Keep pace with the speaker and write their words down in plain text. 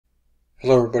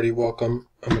Hello everybody, welcome.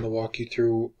 I'm going to walk you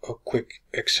through a quick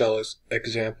Excel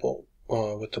example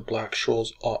with the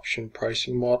Black-Scholes option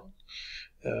pricing model.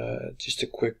 Just a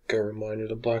quick reminder,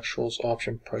 the Black-Scholes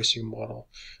option pricing model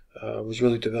was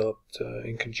really developed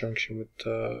in conjunction with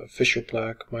Fisher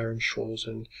Black, Myron Scholes,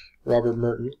 and Robert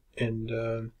Merton, and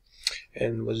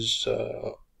was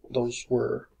those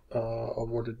were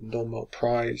awarded the Nobel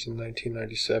Prize in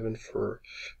 1997 for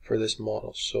this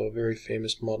model. So a very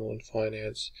famous model in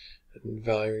finance and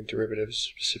valuing derivatives,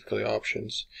 specifically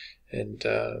options, and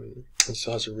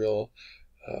still has a real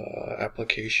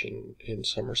application in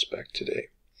some respect today.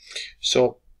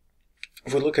 So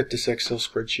if we look at this Excel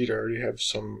spreadsheet, I already have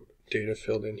some data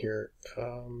filled in here.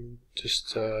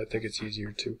 I think it's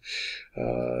easier to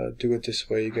do it this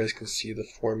way. You guys can see the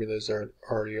formulas are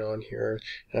already on here,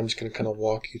 and I'm just going to kind of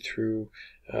walk you through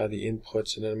the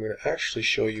inputs, and then I'm going to actually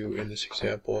show you in this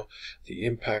example the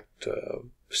impact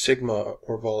sigma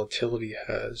or volatility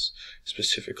has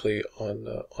specifically on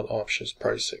options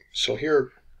pricing. So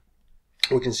here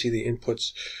we can see the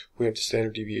inputs. We have the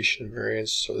standard deviation and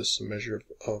variance, so this is a measure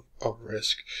of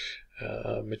risk.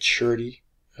 Maturity,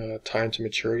 time to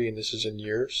maturity, and this is in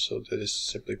years, so that is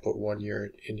simply put 1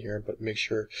 year in here, but make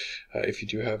sure if you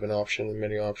do have an option, and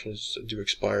many options do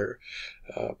expire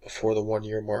before the 1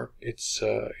 year mark, it's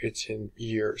in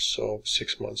years, so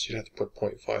 6 months you'd have to put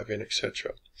 0.5 in,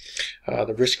 etc.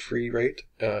 The risk-free rate,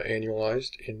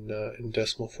 annualized in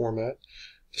decimal format,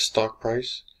 the stock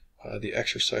price, the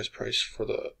exercise price for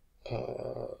the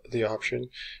option,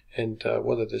 and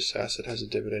whether this asset has a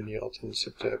dividend yield, and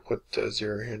simply I put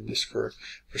 0 here in this for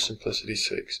simplicity's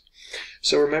sakes.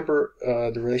 So remember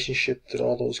the relationship that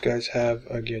all those guys have.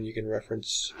 Again, you can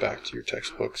reference back to your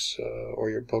textbooks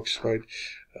or your books, right?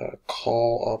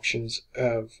 Call options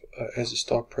have, as the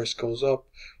stock price goes up,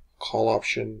 call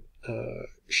option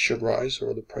should rise,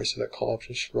 or the price of that call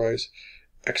option should rise.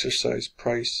 Exercise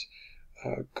price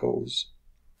goes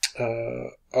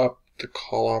up, the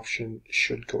call option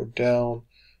should go down.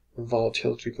 When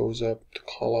volatility goes up, the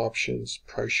call option's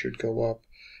price should go up.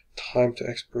 Time to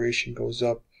expiration goes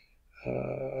up,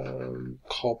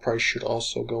 call price should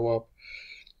also go up.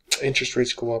 Interest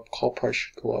rates go up, call price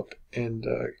should go up, and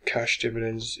cash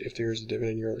dividends, if there is a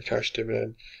dividend yield or cash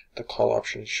dividend, the call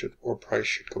option should, or price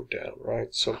should go down,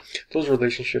 right? So those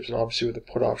relationships, and obviously with the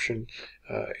put option,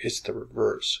 it's the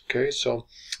reverse. Okay, so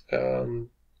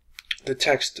the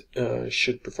text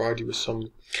should provide you with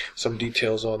some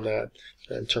details on that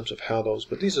in terms of how those,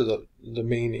 but these are the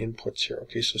main inputs here.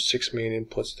 Okay, so 6 main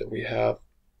inputs that we have.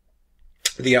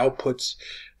 The outputs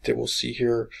that we'll see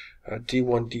here,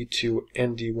 D1, D2,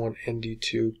 ND1,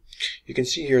 ND2. You can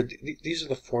see here, these are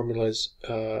the formulas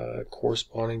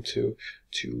corresponding to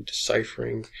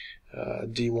deciphering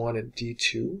D1 and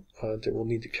D2 that we'll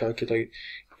need to calculate.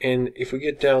 And if we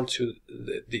get down to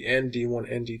the ND1,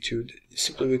 ND2,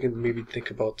 simply we can maybe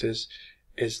think about this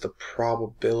as the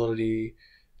probability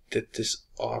that this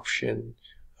option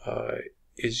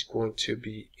is going to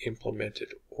be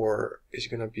implemented or is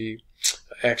going to be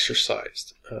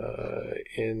exercised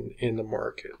in the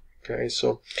market. Okay,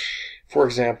 so for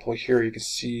example, here you can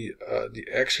see the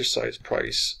exercise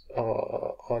price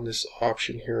on this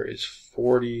option here is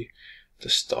 40, the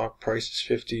stock price is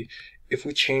 50. If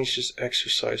we change this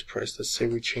exercise price, let's say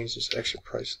we change this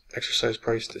exercise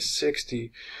price to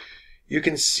 60, you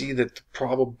can see that the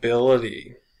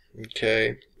probability,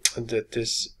 okay, that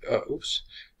this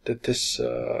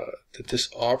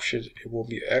option will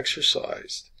be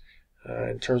exercised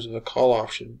in terms of the call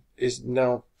option is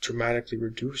now dramatically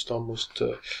reduced almost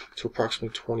to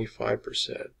approximately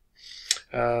 25%.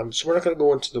 So we're not going to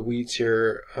go into the weeds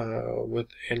here with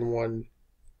ND1,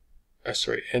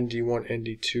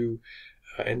 ND2,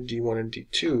 ND1, and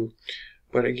D2,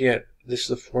 but again, this is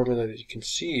the formula that you can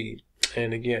see,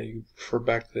 and again, you refer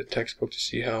back to the textbook to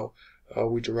see how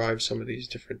we derive some of these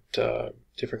different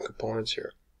components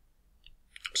here.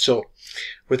 So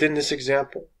within this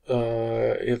example,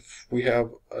 if we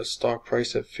have a stock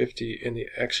price at 50 and the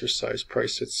exercise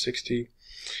price at 60,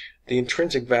 the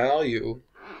intrinsic value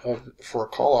for a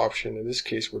call option in this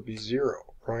case would be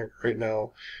 0, right? Right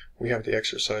now we have the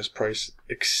exercise price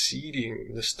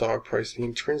exceeding the stock price. The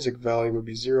intrinsic value would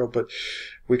be 0, but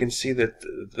we can see that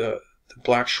the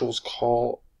Black-Scholes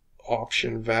call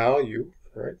option value,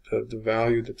 right? The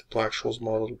value that the Black-Scholes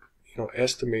model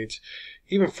estimates,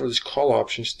 even for this call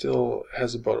option, still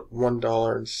has about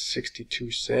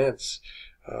 $1.62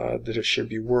 that it should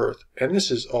be worth, and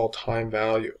this is all time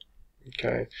value,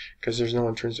 okay, because there's no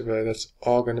intrinsic value. That's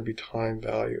all going to be time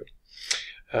value.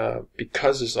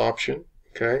 Because this option,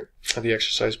 okay, the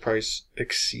exercise price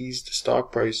exceeds the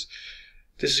stock price,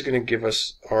 this is going to give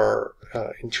us our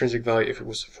intrinsic value if it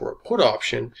was for a put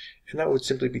option, and that would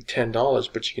simply be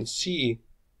 $10. But you can see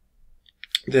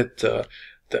that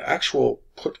the actual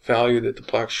put value that the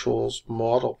Black-Scholes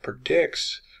model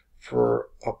predicts for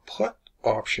a put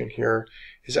option here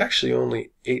is actually only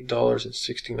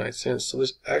 $8.69. So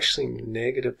there's actually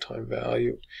negative time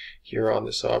value here on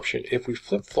this option. If we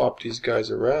flip-flop these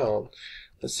guys around,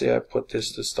 let's say I put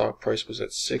this, the stock price was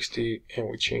at 60 and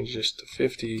we change this to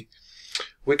 50,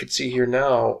 we could see here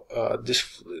now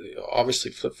this obviously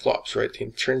flip-flops, right? The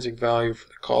intrinsic value for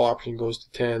the call option goes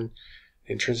to 10,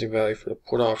 the intrinsic value for the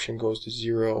put option goes to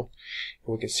 0,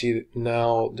 and we can see that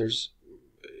now there's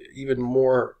even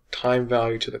more time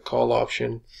value to the call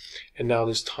option, and now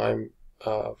this time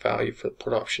value for the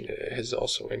put option has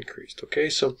also increased. Okay,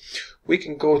 so we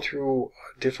can go through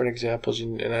different examples,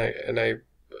 and I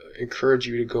encourage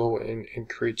you to go and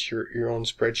create your own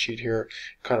spreadsheet here,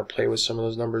 kind of play with some of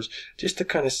those numbers just to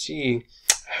kind of see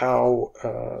how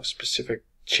specific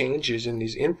changes in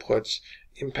these inputs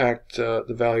impact the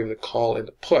value of the call and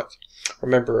the put.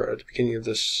 Remember at the beginning of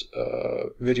this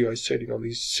video I said,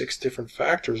 these 6 different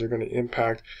factors are going to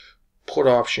impact put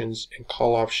options and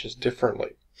call options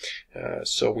differently.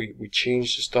 So we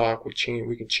change the stock, we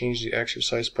can change the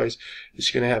exercise price.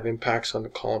 It's going to have impacts on the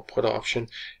call and put option,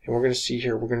 and we're going to see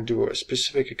here, we're going to do a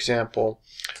specific example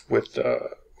with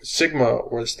sigma,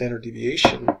 or the standard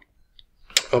deviation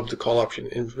of the call option,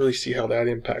 and really see how that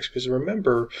impacts. Because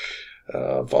remember,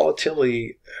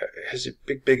 volatility has a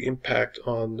big impact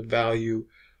on the value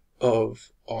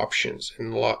of options,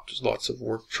 and lots of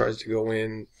work tries to go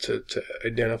in to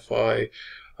identify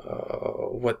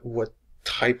what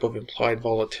type of implied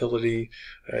volatility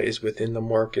is within the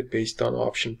market based on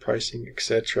option pricing,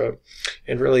 etc.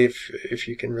 And really, if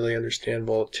you can really understand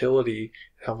volatility,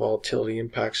 how volatility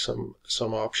impacts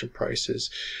some option prices,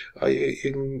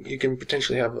 you can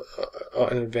potentially have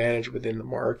an advantage within the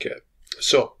market.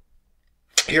 So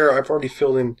here I've already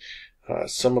filled in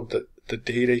some of the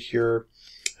data here.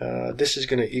 This is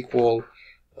going to equal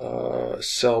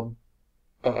cell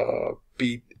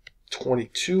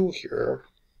B22 here.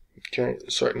 Okay,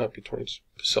 sorry, not B20,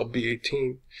 cell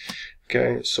B18.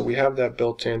 Okay, so we have that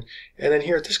built in. And then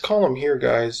here, this column here,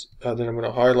 guys, that I'm going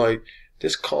to highlight,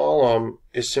 this column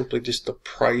is simply just the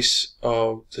price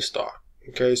of the stock.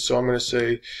 Okay, so I'm going to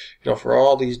say, for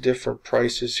all these different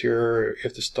prices here,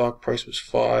 if the stock price was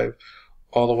 5,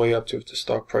 all the way up to if the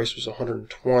stock price was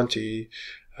 120,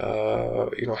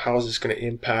 how is this going to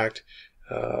impact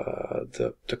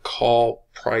the call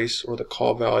price or the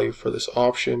call value for this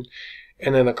option?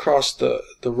 And then across the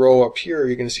row up here,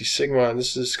 you're going to see sigma, and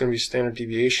this is going to be standard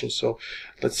deviation. So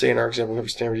let's say in our example, we have a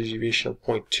standard deviation of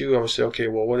 0.2. I'm going to say, okay,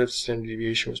 well, what if the standard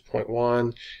deviation was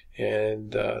 0.1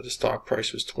 and the stock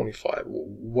price was 25?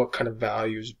 What kind of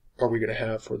values are we going to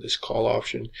have for this call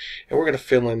option? And we're going to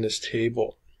fill in this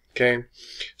table. Okay,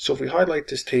 so if we highlight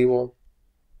this table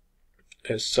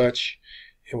as such,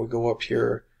 and we go up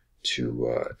here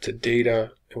to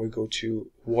data, and we go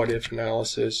to what if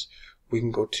analysis, we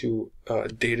can go to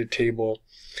data table,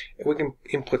 and we can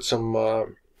input some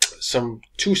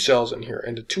 2 cells in here.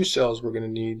 And the 2 cells we're going to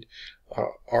need,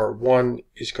 our one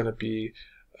is going to be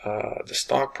the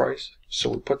stock price.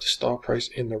 So we put the stock price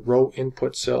in the row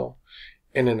input cell,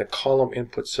 and in the column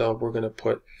input cell we're going to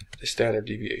put the standard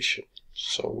deviation.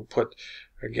 So we put,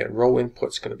 again, row input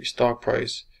is going to be stock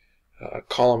price,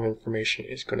 column information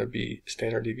is going to be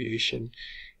standard deviation.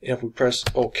 And if we press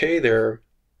OK there,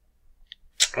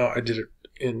 I did it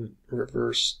in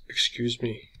reverse, excuse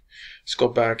me. Let's go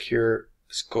back here,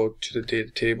 let's go to the data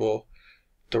table.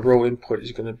 The row input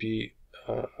is going to be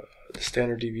the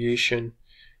standard deviation,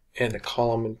 and the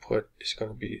column input is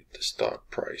going to be the stock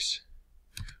price.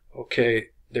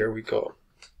 Okay, there we go.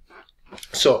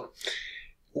 So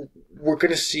we're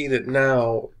going to see that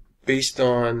now, based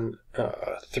on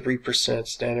 3%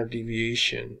 standard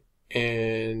deviation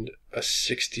and a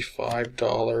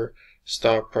 $65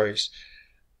 stock price,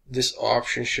 this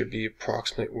option should be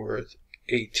approximately worth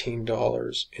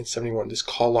 $18.71. This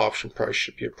call option price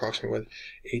should be approximately worth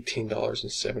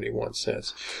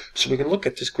 $18.71. So we can look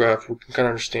at this graph, we can kind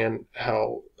of understand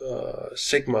how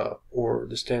sigma, or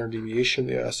the standard deviation of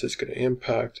the asset, is going to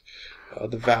impact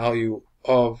the value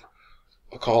of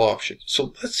a call option.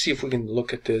 So let's see if we can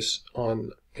look at this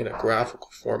in a graphical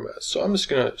format. So I'm just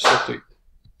going to simply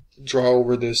draw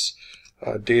over this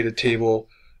data table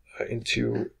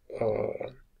into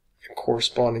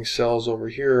corresponding cells over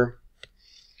here.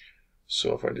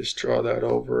 So if I just draw that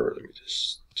over, let me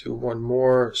just do one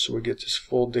more, so we get this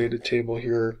full data table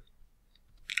here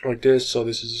like this. So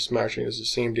this is just matching as the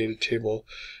same data table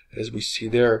as we see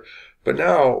there. But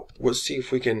now let's see if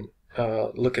we can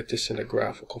look at this in a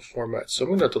graphical format. So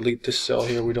I'm going to delete this cell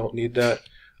here. We don't need that.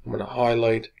 I'm going to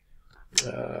highlight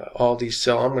all these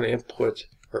cells. I'm going to input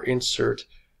or insert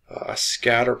a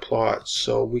scatter plot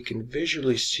so we can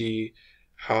visually see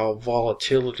how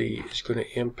volatility is going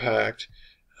to impact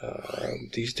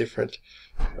these different.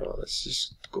 Let's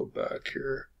just go back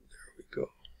here. There we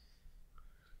go.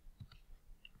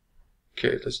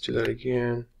 Okay, let's do that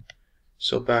again.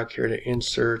 So back here to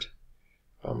insert,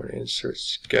 I'm going to insert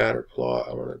scatter plot.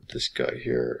 I'm going to this guy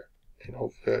here, and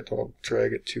hopefully I don't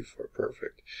drag it too far.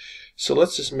 Perfect. So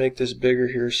let's just make this bigger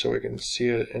here so we can see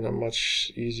it in a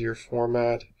much easier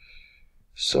format.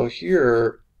 So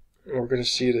here we're going to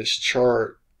see this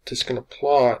chart that's going to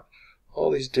plot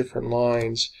all these different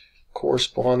lines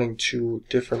corresponding to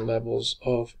different levels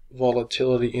of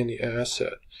volatility in the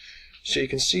asset. So you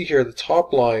can see here the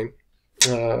top line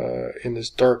in this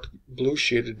dark blue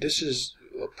shaded, this is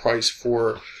a price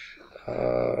for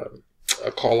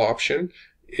a call option.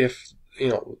 If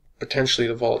potentially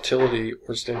the volatility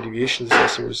or standard deviation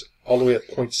assessment was all the way at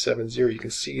 0.70, you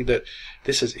can see that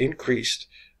this has increased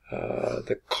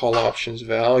the call option's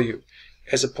value,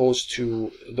 as opposed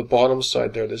to the bottom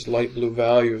side there, this light blue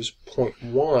value is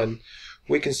 0.1.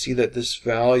 We can see that this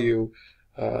value,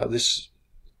 this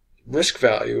risk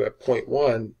value at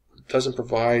 0.1 doesn't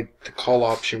provide the call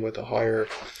option with a higher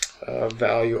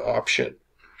value option.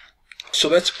 So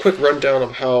that's a quick rundown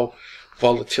of how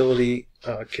volatility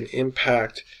can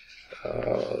impact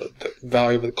the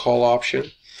value of the call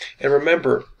option. And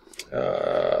remember,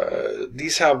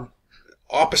 these have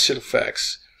opposite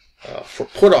effects for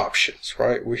put options,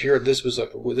 right? We hear this was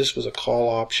a call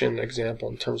option example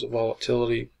in terms of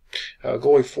volatility.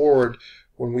 Going forward,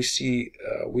 when we see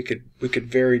we could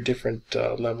vary different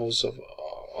levels of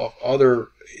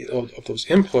those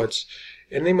inputs,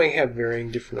 and they may have varying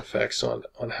different effects on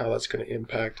how that's going to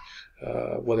impact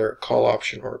whether a call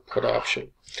option or a put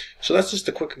option. So that's just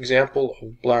a quick example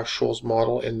of Black-Scholes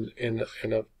model and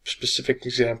a specific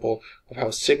example of how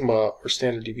sigma or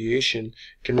standard deviation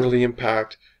can really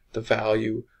impact the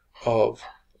value of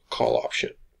call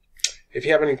option. If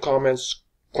you have any comments,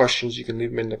 questions, you can leave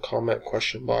them in the comment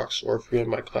question box, or if you're in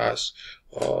my class,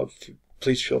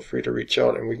 please feel free to reach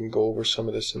out and we can go over some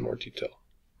of this in more detail.